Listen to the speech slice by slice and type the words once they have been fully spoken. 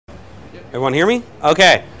Everyone hear me?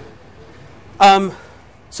 Okay.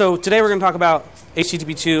 So today we're going to talk about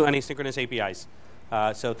HTTP2 and asynchronous APIs.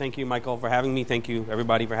 So thank you, Michael, for having me. Thank you,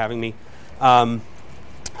 everybody, for having me. My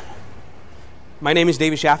name is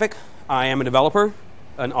Davey Shafik. I am a developer,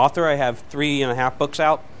 an author. I have 3.5 books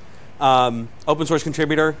out. Open source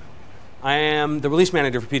contributor. I am the release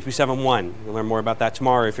manager for PHP 7.1. You'll learn more about that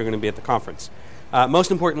tomorrow if you're going to be at the conference.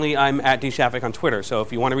 Most importantly, I'm at dshafik on Twitter, so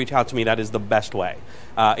if you want to reach out to me, that is the best way.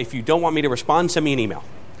 If you don't want me to respond, send me an email.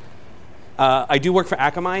 I do work for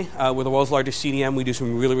Akamai. We're the world's largest CDM. We do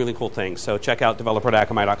some really, really cool things, so check out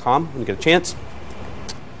developer.akamai.com when you get a chance.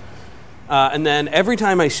 And then every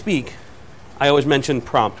time I speak, I always mention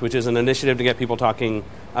Prompt, which is an initiative to get people talking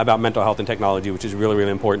about mental health and technology, which is really,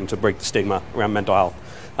 really important to break the stigma around mental health.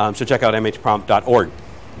 So check out mhprompt.org.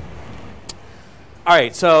 All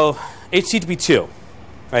right, so HTTP2,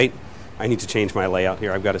 right? I need to change my layout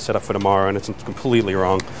here. I've got it set up for tomorrow, and it's completely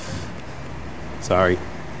wrong. Sorry.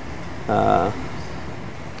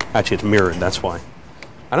 Actually, it's mirrored. That's why.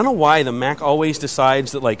 I don't know why the Mac always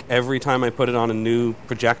decides that, like, every time I put it on a new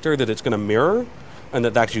projector that it's going to mirror, and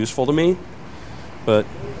that that's useful to me. But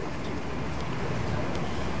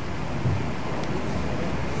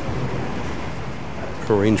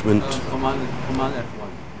arrangement. Command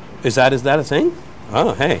F1. Is that a thing?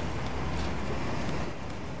 Oh, hey.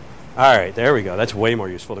 All right, there we go. That's way more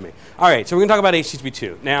useful to me. All right, so we're going to talk about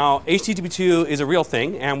HTTP2. Now, HTTP2 is a real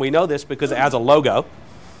thing, and we know this because it has a logo.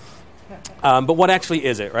 But what actually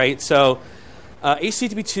is it, right? So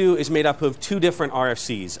HTTP2 is made up of two different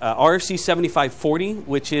RFCs. RFC 7540,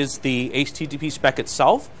 which is the HTTP spec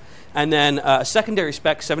itself, and then a secondary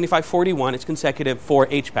spec, 7541, it's consecutive for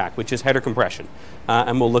HPAC, which is header compression.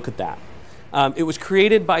 And we'll look at that. It was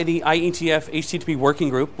created by the IETF HTTP Working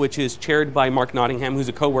Group, which is chaired by Mark Nottingham, who's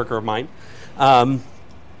a coworker of mine,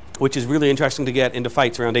 which is really interesting to get into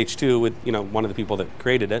fights around H2 with one of the people that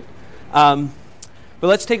created it. But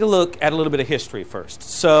let's take a look at a little bit of history first.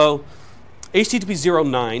 So HTTP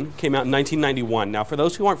 09 came out in 1991. Now, for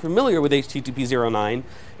those who aren't familiar with HTTP 09,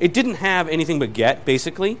 it didn't have anything but GET,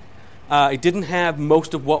 basically. It didn't have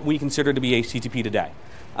most of what we consider to be HTTP today,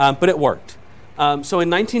 but it worked. So in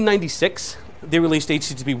 1996, they released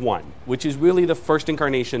HTTP 1, which is really the first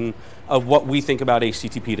incarnation of what we think about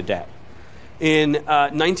HTTP today. In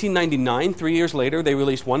 1999, 3 years later, they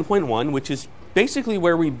released 1.1, which is basically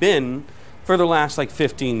where we've been for the last,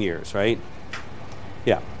 15 years, right?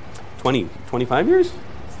 Yeah, 25 years?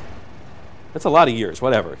 That's a lot of years,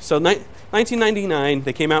 whatever. So 1999,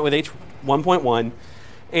 they came out with H1.1,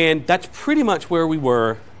 and that's pretty much where we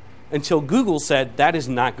were until Google said, that is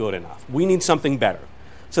not good enough. We need something better.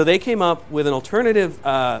 So they came up with an alternative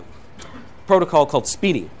protocol called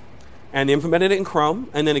Speedy. And they implemented it in Chrome,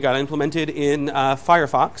 and then it got implemented in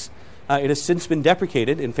Firefox. It has since been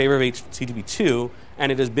deprecated in favor of HTTP2, and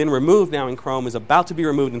it has been removed now in Chrome, is about to be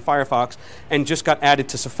removed in Firefox, and just got added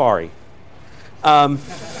to Safari.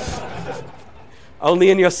 Only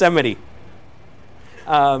in Yosemite.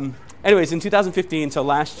 Anyways, in 2015, so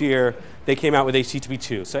last year, they came out with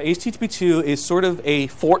HTTP2. So HTTP2 is sort of a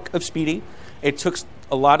fork of Speedy. It took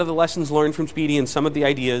a lot of the lessons learned from Speedy and some of the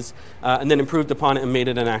ideas, and then improved upon it and made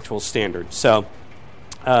it an actual standard. So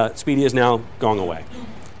Speedy is now going away.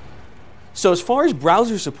 So as far as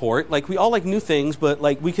browser support, we all like new things, but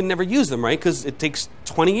we can never use them, right? Because it takes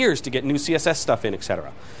 20 years to get new CSS stuff in,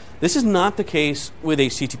 etc. This is not the case with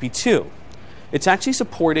HTTP2. It's actually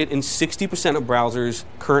supported in 60% of browsers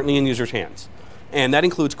currently in users' hands. And that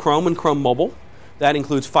includes Chrome and Chrome Mobile. That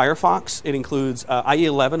includes Firefox. It includes IE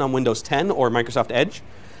 11 on Windows 10 or Microsoft Edge.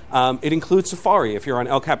 It includes Safari if you're on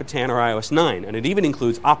El Capitan or iOS 9. And it even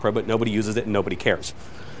includes Opera, but nobody uses it and nobody cares.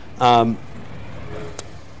 So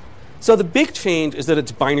the big change is that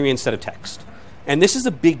it's binary instead of text. And this is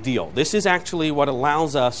a big deal. This is actually what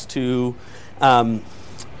allows us to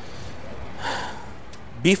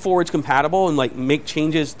be forwards compatible and make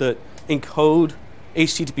changes that encode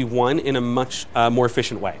HTTP1 in a much more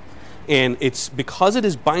efficient way. And it's because it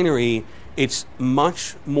is binary, it's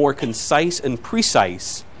much more concise and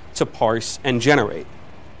precise to parse and generate.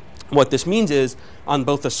 What this means is, on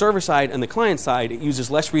both the server side and the client side, it uses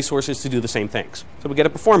less resources to do the same things. So we get a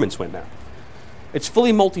performance win there. It's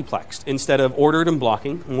fully multiplexed instead of ordered and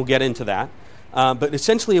blocking, and we'll get into that. But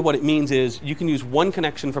essentially what it means is you can use one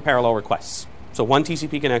connection for parallel requests. So one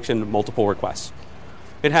TCP connection, multiple requests.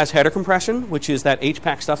 It has header compression, which is that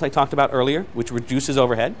HPAC stuff I talked about earlier, which reduces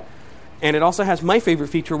overhead. And it also has my favorite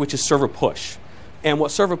feature, which is server push. And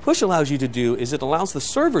what server push allows you to do is it allows the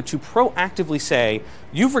server to proactively say,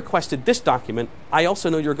 you've requested this document. I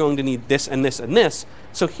also know you're going to need this and this and this.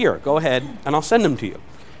 So here, go ahead, and I'll send them to you.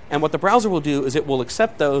 And what the browser will do is it will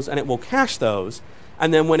accept those and it will cache those.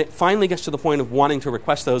 And then when it finally gets to the point of wanting to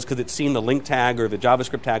request those because it's seen the link tag or the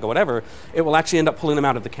JavaScript tag or whatever, it will actually end up pulling them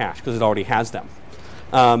out of the cache because it already has them.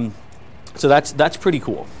 So that's pretty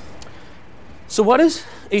cool. So what does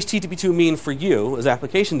HTTP2 mean for you as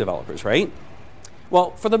application developers, right?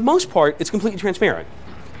 Well, for the most part, it's completely transparent.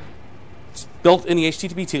 It's built in the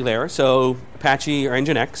HTTP2 layer, so Apache or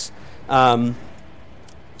Nginx.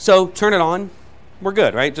 So turn it on, we're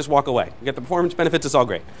good, right? Just walk away. You get the performance benefits, it's all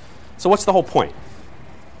great. So what's the whole point?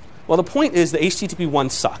 Well, the point is that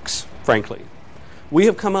HTTP1 sucks, frankly. We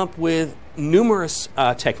have come up with numerous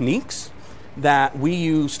techniques that we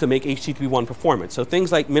use to make HTTP1 performant. So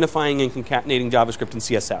things like minifying and concatenating JavaScript and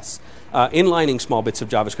CSS, inlining small bits of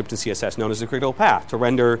JavaScript and CSS known as the critical path to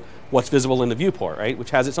render what's visible in the viewport, right?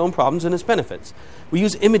 Which has its own problems and its benefits. We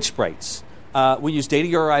use image sprites. We use data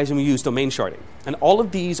URIs and we use domain sharding. And all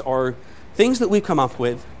of these are things that we've come up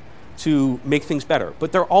with to make things better.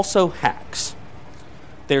 But they're also hacks.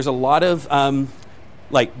 There's a lot of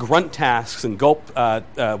like grunt tasks and gulp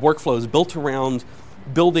workflows built around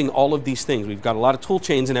building all of these things. We've got a lot of tool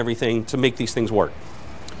chains and everything to make these things work.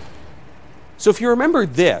 So if you remember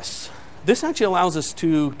this actually allows us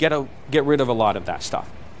to get rid of a lot of that stuff.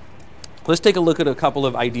 Let's take a look at a couple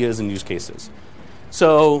of ideas and use cases.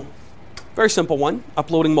 So very simple one,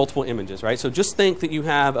 uploading multiple images, right? So just think that you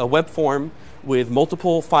have a web form with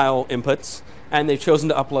multiple file inputs and they've chosen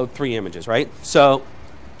to upload 3 images, right? So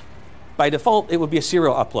by default, it would be a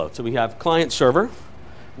serial upload. So we have client server,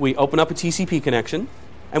 we open up a TCP connection,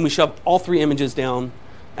 and we shove all 3 images down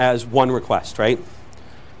as one request, right?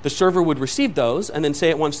 The server would receive those and then say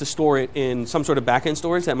it wants to store it in some sort of backend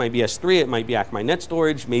storage. That might be S3, it might be Akamai Net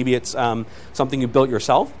Storage, maybe it's something you built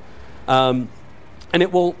yourself. And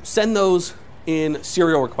it will send those in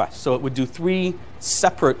serial requests. So it would do 3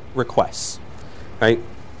 separate requests, right?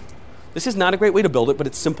 This is not a great way to build it, but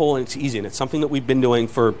it's simple and it's easy, and it's something that we've been doing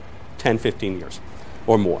for 10, 15 years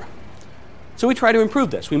or more. So we try to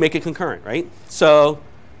improve this. We make it concurrent, right? So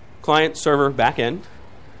client, server, backend.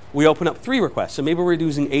 We open up 3 requests. So maybe we're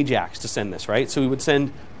using Ajax to send this, right? So we would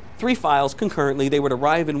send 3 files concurrently. They would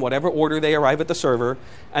arrive in whatever order they arrive at the server,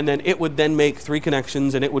 and then it would then make 3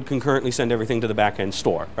 connections, and it would concurrently send everything to the backend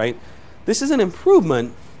store, right? This is an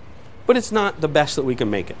improvement, but it's not the best that we can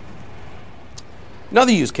make it.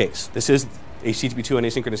 Another use case, this is HTTP2 and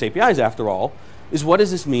asynchronous APIs after all, is what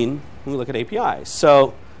does this mean when we look at APIs?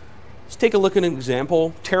 So let's take a look at an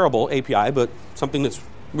example, terrible API, but something that's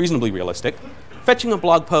reasonably realistic. Fetching a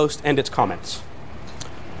blog post and its comments.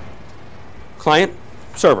 Client,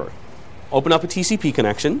 server. Open up a TCP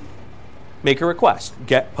connection, make a request,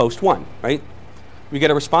 get post 1, right? We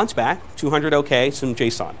get a response back, 200 OK, some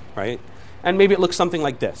JSON, right? And maybe it looks something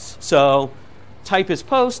like this. So type is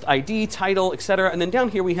post, ID, title, etc. And then down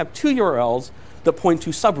here we have 2 URLs that point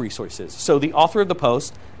to sub-resources. So the author of the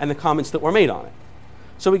post and the comments that were made on it.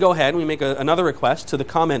 So we go ahead and we make another request to the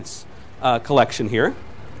comments collection here.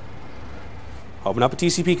 Open up a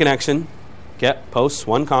TCP connection, get posts,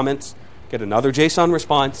 1 comments, get another JSON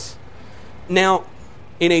response. Now,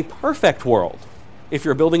 in a perfect world, if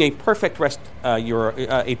you're building a perfect REST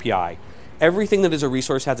API, everything that is a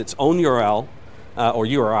resource has its own URL or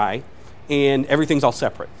URI, and everything's all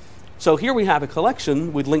separate. So here we have a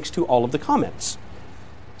collection with links to all of the comments.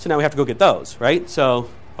 So now we have to go get those, right? So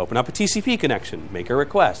open up a TCP connection, make a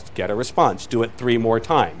request, get a response, do it 3 more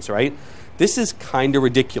times, right? This is kind of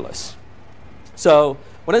ridiculous. So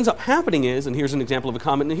what ends up happening is, and here's an example of a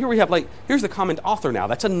comment, and here we have here's the comment author now.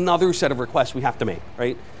 That's another set of requests we have to make,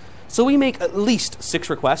 right? So we make at least 6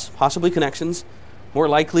 requests, possibly connections. More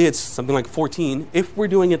likely it's something like 14 if we're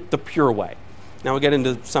doing it the pure way. Now we'll get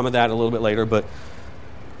into some of that a little bit later, but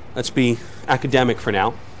let's be academic for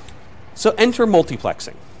now. So enter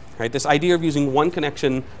multiplexing, right? This idea of using 1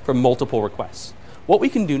 connection for multiple requests. What we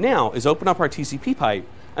can do now is open up our TCP pipe,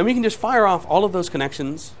 and we can just fire off all of those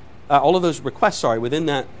connections, all of those requests, within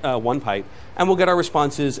that 1 pipe, and we'll get our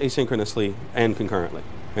responses asynchronously and concurrently,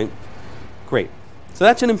 right? Great. So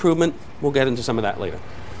that's an improvement. We'll get into some of that later.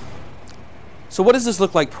 So what does this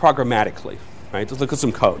look like programmatically, right? Let's look at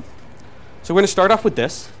some code. So we're going to start off with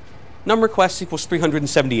this. Num requests equals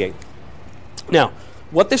 378. Now,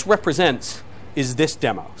 what this represents is this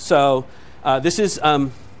demo. So this is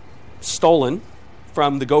stolen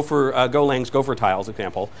from the Golang's Gopher tiles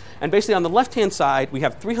example. And basically on the left-hand side, we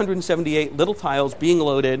have 378 little tiles being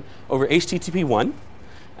loaded over HTTP1.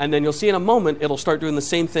 And then you'll see in a moment, it'll start doing the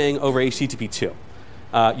same thing over HTTP2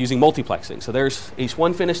 using multiplexing. So there's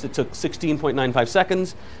H1 finished. It took 16.95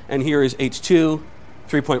 seconds. And here is H2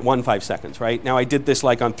 3.15 seconds, right? Now, I did this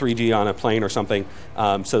like on 3G on a plane or something,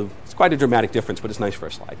 so it's quite a dramatic difference, but it's nice for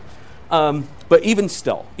a slide. But even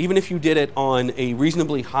still, even if you did it on a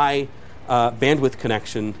reasonably high bandwidth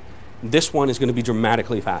connection, this one is going to be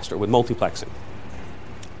dramatically faster with multiplexing.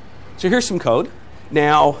 So here's some code.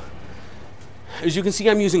 Now, as you can see,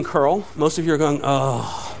 I'm using curl. Most of you are going,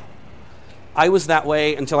 oh. I was that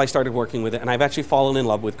way until I started working with it, and I've actually fallen in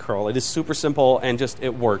love with curl. It is super simple, and just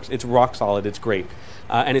it works. It's rock solid. It's great.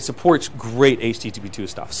 And it supports great HTTP2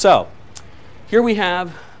 stuff. So here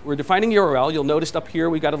we're defining URL. You'll notice up here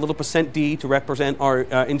we've got a little %d to represent our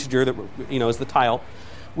integer that is the tile.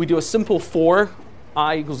 We do a simple for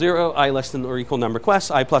I equals 0, I less than or equal number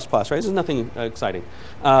requests, I plus plus, right? This is nothing exciting.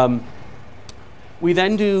 We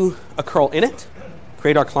then do a curl init,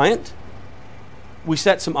 create our client. We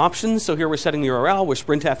set some options. So here we're setting the URL. We're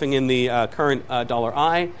sprintfing in the current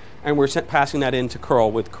 $I, and we're passing that into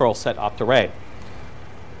curl with curl set opt array.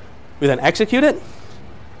 We then execute it,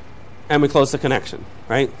 and we close the connection,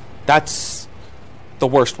 right? That's the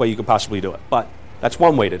worst way you could possibly do it, but that's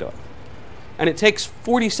one way to do it. And it takes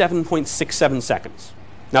 47.67 seconds.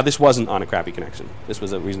 Now, this wasn't on a crappy connection. This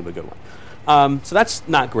was a reasonably good one. So that's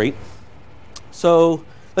not great. So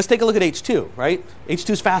let's take a look at H2, right?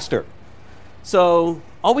 H2 is faster. So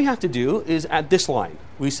all we have to do is add this line.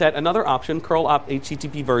 We set another option, curl opt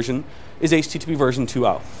HTTP version is HTTP version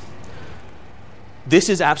 2.0. This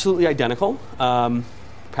is absolutely identical.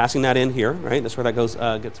 Passing that in here, right? That's where that goes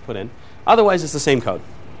gets put in. Otherwise, it's the same code.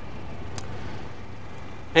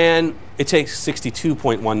 And it takes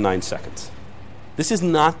 62.19 seconds. This is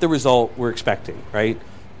not the result we're expecting, right?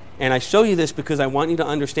 And I show you this because I want you to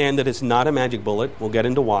understand that it's not a magic bullet. We'll get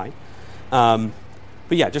into why.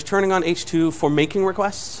 But yeah, just turning on H2 for making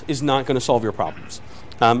requests is not going to solve your problems.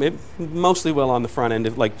 It mostly will on the front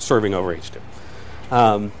end, like serving over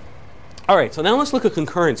H2. All right, so now let's look at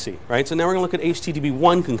concurrency, right? So now we're going to look at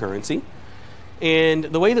HTTP1 concurrency. And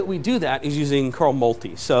the way that we do that is using curl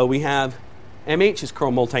multi. So we have MH is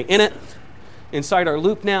curl multi init. Inside our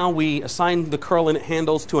loop now, we assign the curl init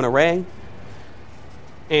handles to an array,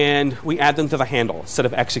 and we add them to the handle instead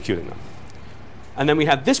of executing them. And then we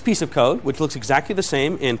have this piece of code, which looks exactly the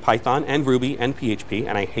same in Python and Ruby and PHP,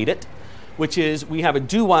 and I hate it, which is we have a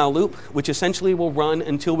do-while loop, which essentially will run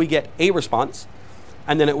until we get a response,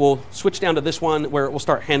 and then it will switch down to this one where it will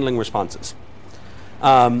start handling responses.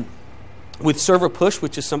 With server push,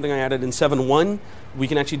 which is something I added in 7.1, we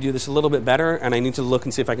can actually do this a little bit better, and I need to look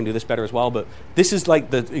and see if I can do this better as well, but this is like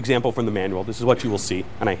the example from the manual. This is what you will see,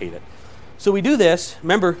 and I hate it. So we do this,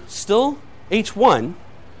 remember, still H1,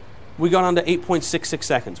 we got on to 8.66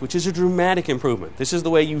 seconds, which is a dramatic improvement. This is the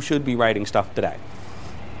way you should be writing stuff today.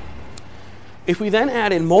 If we then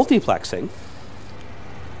add in multiplexing,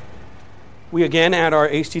 we again add our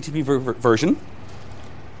HTTP version,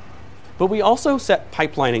 but we also set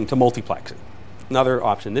pipelining to multiplexing, another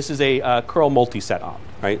option. This is a curl multi-set opt,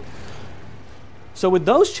 right? So with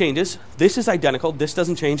those changes, this is identical. This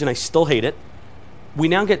doesn't change, and I still hate it. We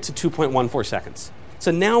now get to 2.14 seconds.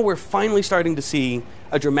 So now we're finally starting to see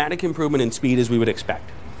a dramatic improvement in speed as we would expect.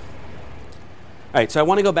 All right, so I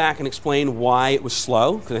want to go back and explain why it was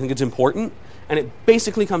slow, because I think it's important. And it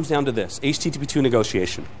basically comes down to this, HTTP2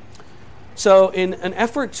 negotiation. So in an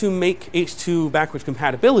effort to make H2 backwards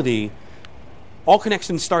compatibility, all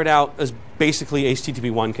connections start out as basically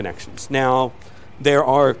HTTP1 connections. Now, there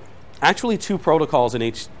are actually two protocols in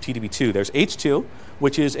HTTP2. There's H2,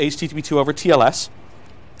 which is HTTP2 over TLS,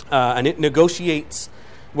 and it negotiates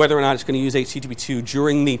whether or not it's going to use HTTP2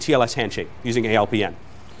 during the TLS handshake using ALPN.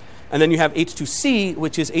 And then you have H2C,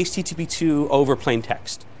 which is HTTP2 over plain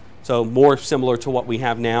text. So more similar to what we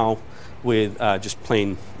have now with just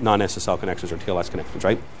plain non-SSL connections or TLS connections,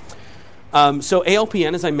 right? So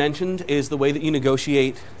ALPN, as I mentioned, is the way that you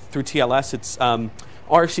negotiate through TLS. It's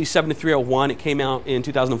RFC 7301. It came out in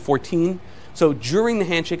 2014. So during the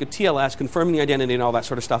handshake of TLS, confirming the identity and all that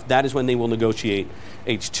sort of stuff, that is when they will negotiate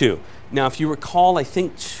H2. Now, if you recall, I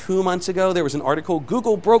think 2 months ago, there was an article,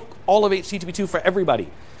 Google broke all of HTTP2 for everybody.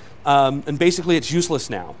 And basically, it's useless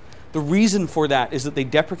now. The reason for that is that they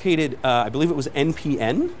deprecated, I believe it was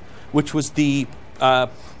NPN, which was the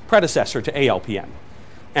predecessor to ALPN.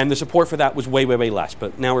 And the support for that was way, way, way less.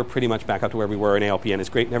 But now we're pretty much back up to where we were, and ALPN is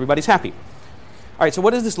great, and everybody's happy. All right, so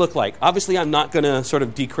what does this look like? Obviously, I'm not going to sort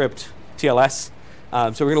of decrypt TLS.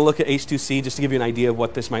 So we're going to look at H2C just to give you an idea of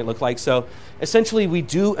what this might look like. So essentially, we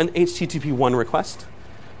do an HTTP1 request.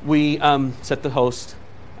 We set the host.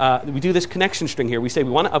 We do this connection string here. We say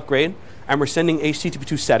we want to upgrade, and we're sending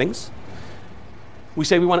HTTP2 settings. We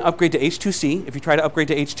say we want to upgrade to H2C. If you try to upgrade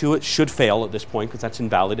to H2, it should fail at this point because that's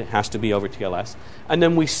invalid. It has to be over TLS. And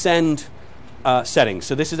then we send settings.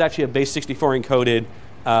 So this is actually a base 64 encoded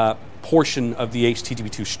portion of the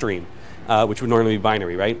HTTP2 stream, which would normally be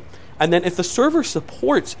binary, right? And then if the server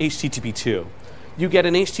supports HTTP2, you get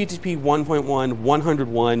an HTTP 1.1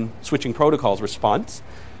 101 switching protocols response,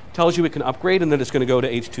 tells you it can upgrade and that it's going to go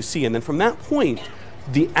to H2C. And then from that point,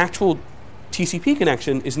 the actual TCP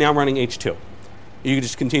connection is now running H2. You can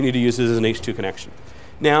just continue to use this as an H2 connection.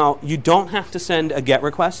 Now, you don't have to send a GET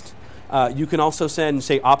request. You can also send,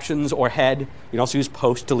 say, options or head. You can also use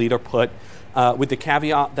post, delete, or put, with the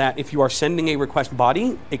caveat that if you are sending a request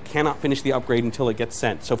body, it cannot finish the upgrade until it gets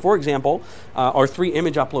sent. So, for example, our 3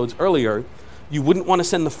 image uploads earlier, you wouldn't want to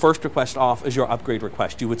send the first request off as your upgrade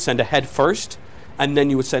request. You would send a head first, and then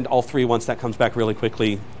you would send all 3 once that comes back really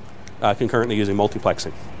quickly, concurrently using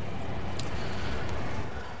multiplexing.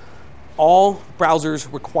 All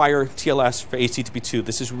browsers require TLS for HTTP2.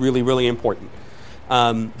 This is really, really important.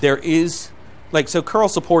 There is, so curl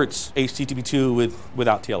supports HTTP2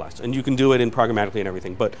 without TLS, and you can do it in programmatically and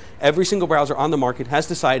everything, but every single browser on the market has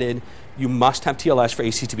decided you must have TLS for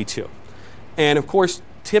HTTP2. And of course,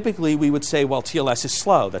 typically we would say, well, TLS is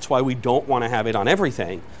slow. That's why we don't want to have it on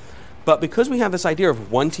everything. But because we have this idea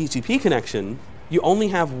of one TCP connection, you only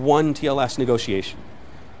have one TLS negotiation.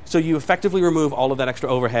 So you effectively remove all of that extra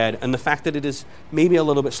overhead, and the fact that it is maybe a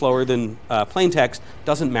little bit slower than plain text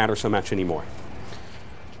doesn't matter so much anymore.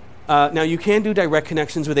 Now, you can do direct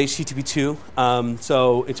connections with HTTP2,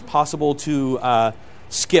 so it's possible to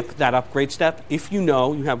skip that upgrade step if you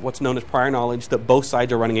know you have what's known as prior knowledge that both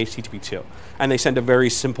sides are running HTTP2, and they send a very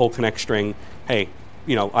simple connect string, hey,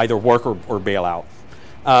 either work or bail out.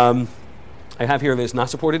 I have here that it's not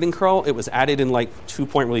supported in curl. It was added in 2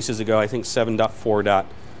 releases ago, I think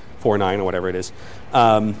 7.4.49 or whatever it is.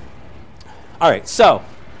 All right, so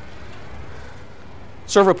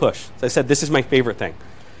server push. As I said, this is my favorite thing.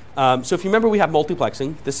 So if you remember, we have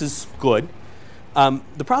multiplexing. This is good.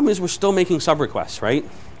 The problem is we're still making sub-requests, right?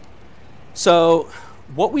 So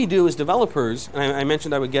what we do as developers, and I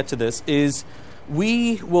mentioned I would get to this, is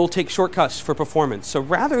we will take shortcuts for performance. So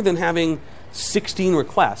rather than having 16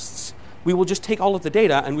 requests, we will just take all of the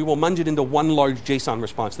data and we will munge it into one large JSON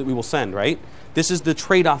response that we will send, right? This is the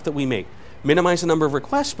trade-off that we make. Minimize the number of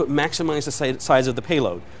requests, but maximize the size of the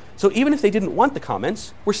payload. So even if they didn't want the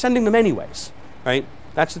comments, we're sending them anyways, right?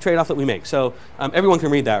 That's the trade-off that we make. So everyone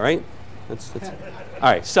can read that, right? That's all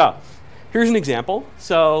right, so here's an example.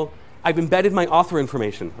 So I've embedded my author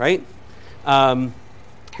information, right?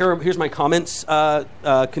 Here's my comments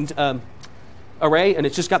array, and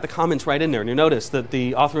it's just got the comments right in there. And you notice that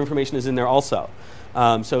the author information is in there also.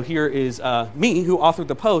 So here is me, who authored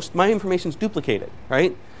the post. My information's duplicated,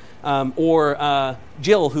 right? Or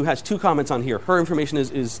Jill, who has 2 comments on here. Her information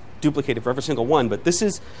is duplicated for every single one. But this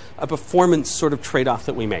is a performance sort of trade-off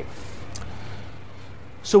that we make.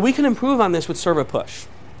 So we can improve on this with server push.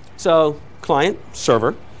 So client,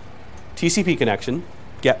 server, TCP connection,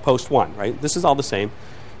 get post 1, right? This is all the same.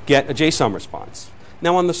 Get a JSON response.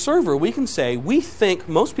 Now on the server, we can say, we think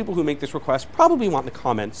most people who make this request probably want the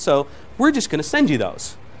comments, so we're just going to send you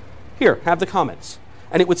those. Here, have the comments.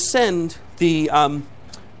 And it would send the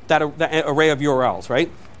that array of URLs,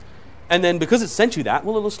 right? And then because it sent you that,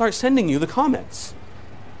 well, it'll start sending you the comments.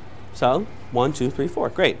 So 1, 2, 3, 4,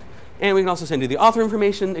 great. And we can also send you the author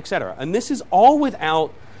information, etc. And this is all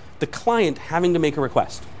without the client having to make a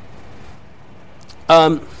request.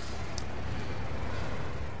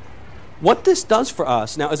 What this does for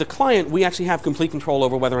us, now as a client, we actually have complete control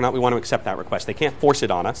over whether or not we want to accept that request. They can't force it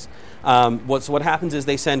on us. What happens is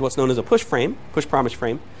they send what's known as a push frame, push promise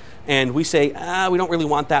frame, and we say, we don't really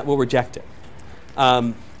want that, we'll reject it.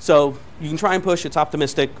 So you can try and push, it's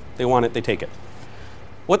optimistic, they want it, they take it.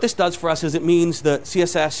 What this does for us is it means that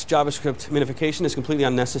CSS, JavaScript minification is completely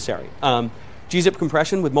unnecessary. gzip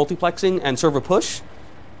compression with multiplexing and server push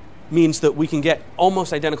means that we can get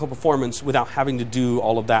almost identical performance without having to do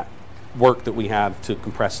all of that work that we have to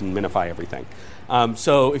compress and minify everything.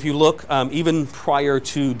 So if you look, even prior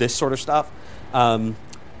to this sort of stuff,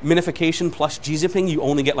 minification plus gzipping, you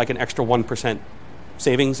only get an extra 1%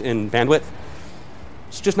 savings in bandwidth.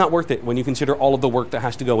 It's just not worth it when you consider all of the work that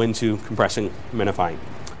has to go into compressing, minifying.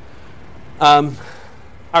 All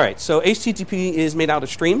right, so HTTP is made out of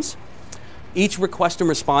streams. Each request and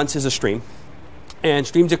response is a stream. And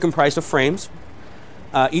streams are comprised of frames.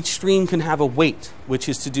 Each stream can have a weight, which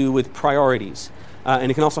is to do with priorities.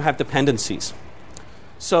 And it can also have dependencies.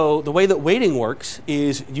 So the way that weighting works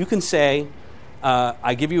is you can say,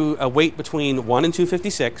 I give you a weight between 1 and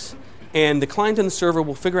 256, and the client and the server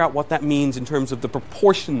will figure out what that means in terms of the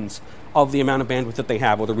proportions of the amount of bandwidth that they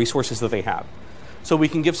have or the resources that they have. So we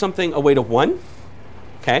can give something a weight of 1,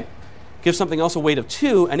 okay? give something else a weight of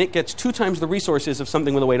 2, and it gets 2 times the resources of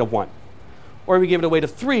something with a weight of 1. Or we give it a weight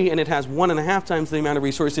of 3, and it has 1.5 times the amount of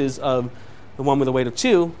resources of the one with a weight of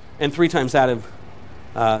 2, and 3 times that of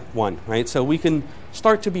 1, right? So we can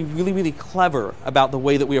start to be really, really clever about the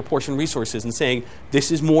way that we apportion resources and saying,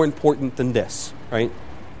 this is more important than this, right?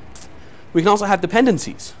 We can also have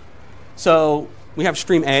dependencies. So we have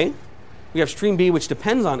stream A, we have stream B, which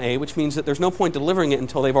depends on A, which means that there's no point delivering it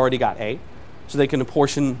until they've already got A. So they can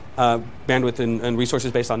apportion bandwidth and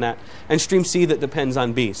resources based on that. And stream C that depends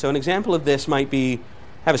on B. So an example of this might be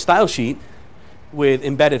have a style sheet with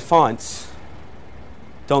embedded fonts.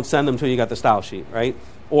 Don't send them until you got the style sheet, right?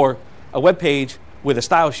 Or a web page with a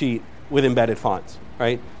style sheet with embedded fonts,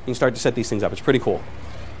 right? You can start to set these things up. It's pretty cool.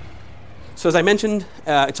 So as I mentioned,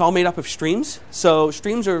 it's all made up of streams. So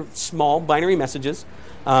streams are small binary messages.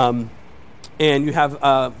 And you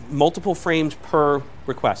have multiple frames per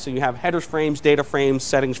request. So you have headers frames, data frames,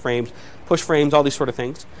 settings frames, push frames, all these sort of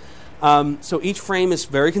things. So each frame is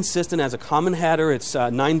very consistent, has a common header. It's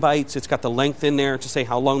 9 bytes. It's got the length in there to say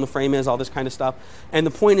how long the frame is, all this kind of stuff. And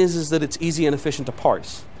the point is that it's easy and efficient to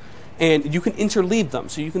parse. And you can interleave them.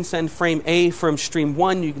 So you can send frame A from stream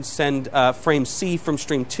 1. You can send frame C from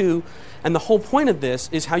stream 2. And the whole point of this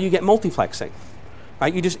is how you get multiplexing.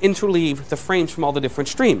 Right? You just interleave the frames from all the different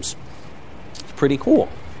streams. It's pretty cool.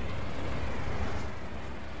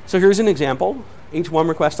 So here's an example. H1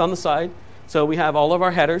 request on the side. So we have all of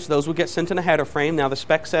our headers. Those will get sent in a header frame. Now the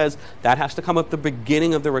spec says that has to come up at the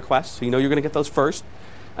beginning of the request. So you know you're going to get those first.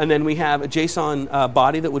 And then we have a JSON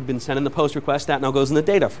body that would have been sent in the post request. That now goes in the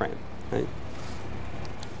data frame. Right?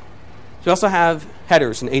 So we also have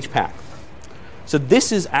headers in HPAC. So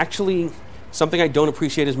this is actually something I don't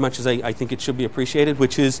appreciate as much as I think it should be appreciated,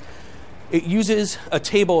 which is it uses a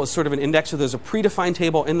table as sort of an index. So there's a predefined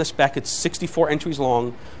table in the spec. It's 64 entries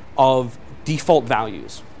long of default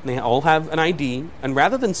values. They all have an ID. And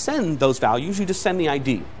rather than send those values, you just send the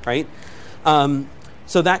ID, right?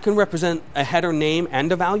 So that can represent a header name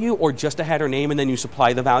and a value, or just a header name and then you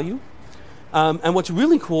supply the value. And what's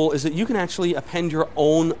really cool is that you can actually append your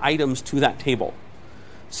own items to that table.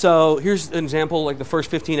 So here's an example, like the first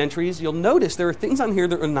 15 entries. You'll notice there are things on here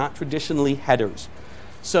that are not traditionally headers.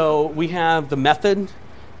 So we have the method,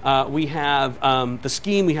 we have the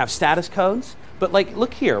scheme, we have status codes. But like,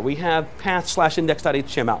 look here, we have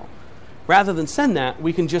path/index.html. Rather than send that,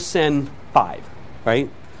 we can just send 5, right?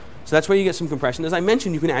 So that's where you get some compression. As I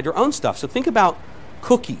mentioned, you can add your own stuff. So think about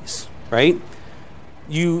cookies, right?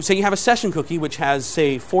 You say you have a session cookie which has,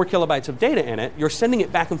 say, 4 kilobytes of data in it. You're sending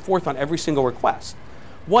it back and forth on every single request.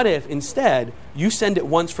 What if instead you send it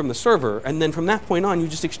once from the server, and then from that point on you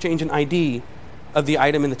just exchange an ID of the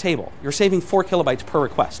item in the table? You're saving 4 kilobytes per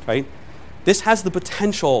request, right? This has the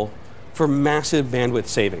potential for massive bandwidth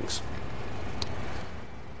savings.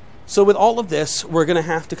 So with all of this, we're going to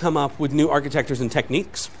have to come up with new architectures and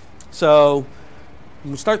techniques. So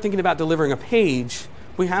when we start thinking about delivering a page,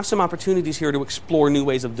 we have some opportunities here to explore new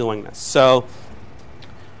ways of doing this. So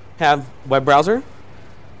have web browser,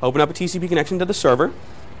 open up a TCP connection to the server,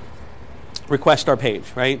 request our page,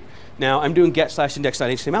 right? Now I'm doing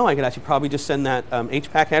get/index.html. I could actually probably just send that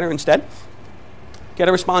HPAC header instead. Get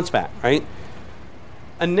a response back, right?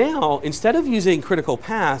 And now, instead of using critical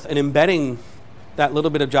path and embedding that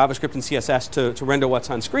little bit of JavaScript and CSS to render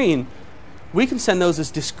what's on screen, we can send those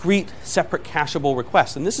as discrete, separate cacheable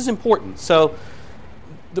requests. And this is important. So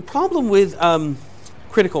the problem with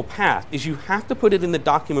critical path is you have to put it in the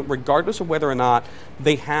document regardless of whether or not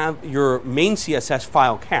they have your main CSS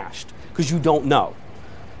file cached, because you don't know.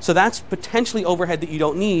 So that's potentially overhead that you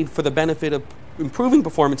don't need for the benefit of improving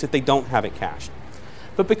performance if they don't have it cached.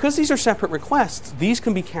 But because these are separate requests, these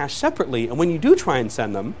can be cached separately. And when you do try and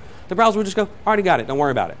send them, the browser will just go, already got it, don't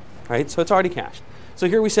worry about it, right? So it's already cached. So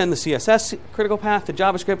here we send the CSS critical path to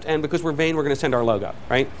JavaScript, and because we're vain, we're going to send our logo,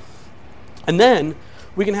 right? And then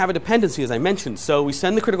we can have a dependency, as I mentioned. So we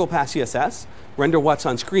send the critical path CSS, render what's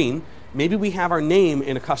on screen. Maybe we have our name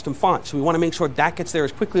in a custom font. So we want to make sure that gets there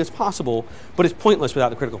as quickly as possible, but it's pointless without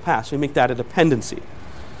the critical path. So we make that a dependency.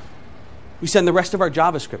 We send the rest of our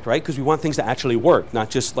JavaScript, right? Because we want things to actually work, not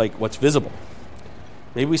just like what's visible.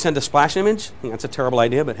 Maybe we send a splash image. I think that's a terrible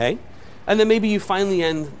idea, but hey. And then maybe you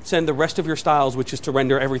finally send the rest of your styles, which is to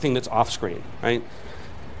render everything that's off screen, right?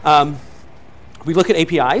 We look at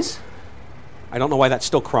APIs. I don't know why that's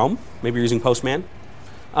still Chrome. Maybe you're using Postman.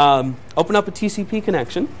 Open up a TCP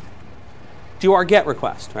connection. Do our GET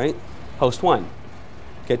request, right? Post 1.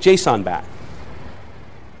 Get JSON back.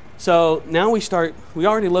 So now we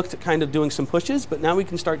already looked at kind of doing some pushes, but now we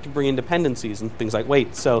can start to bring in dependencies and things like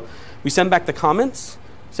wait. So we send back the comments,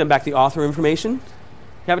 send back the author information.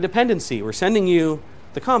 You have a dependency. We're sending you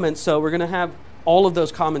the comments, so we're going to have all of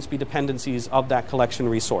those comments be dependencies of that collection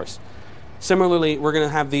resource. Similarly, we're going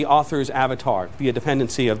to have the author's avatar be a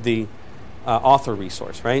dependency of the author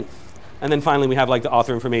resource, right? And then finally, we have like the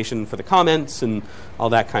author information for the comments and all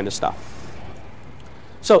that kind of stuff.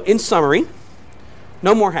 So in summary,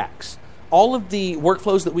 no more hacks. All of the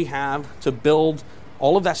workflows that we have to build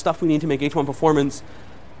all of that stuff we need to make H1 performance,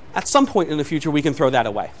 at some point in the future, we can throw that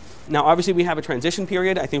away. Now, obviously, we have a transition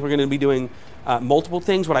period. I think we're going to be doing multiple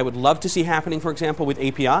things. What I would love to see happening, for example, with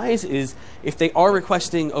APIs is if they are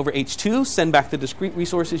requesting over H2, send back the discrete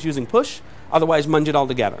resources using push. Otherwise, munge it all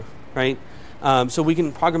together, right? So we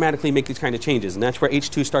can programmatically make these kind of changes. And that's where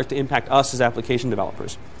H2 starts to impact us as application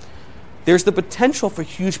developers. There's the potential for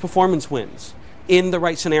huge performance wins in the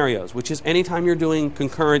right scenarios, which is anytime you're doing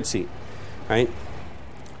concurrency, right?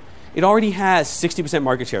 It already has 60%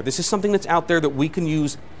 market share. This is something that's out there that we can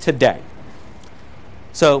use today.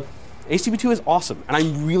 So HTTP2 is awesome, and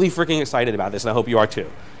I'm really freaking excited about this, and I hope you are too.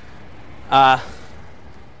 Yeah,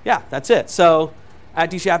 that's it. So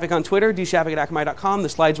at dshafik on Twitter, dshafik at akamai.com. The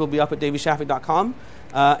slides will be up at daveyshafik.com.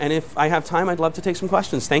 And if I have time, I'd love to take some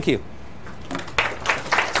questions. Thank you.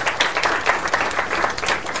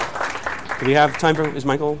 Do we have time for,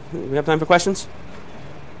 do we have time for questions?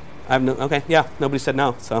 I have no, okay, yeah, nobody said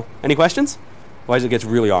no. So, any questions? Otherwise it gets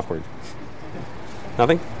really awkward.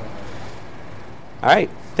 Nothing? All right,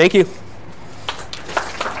 thank you.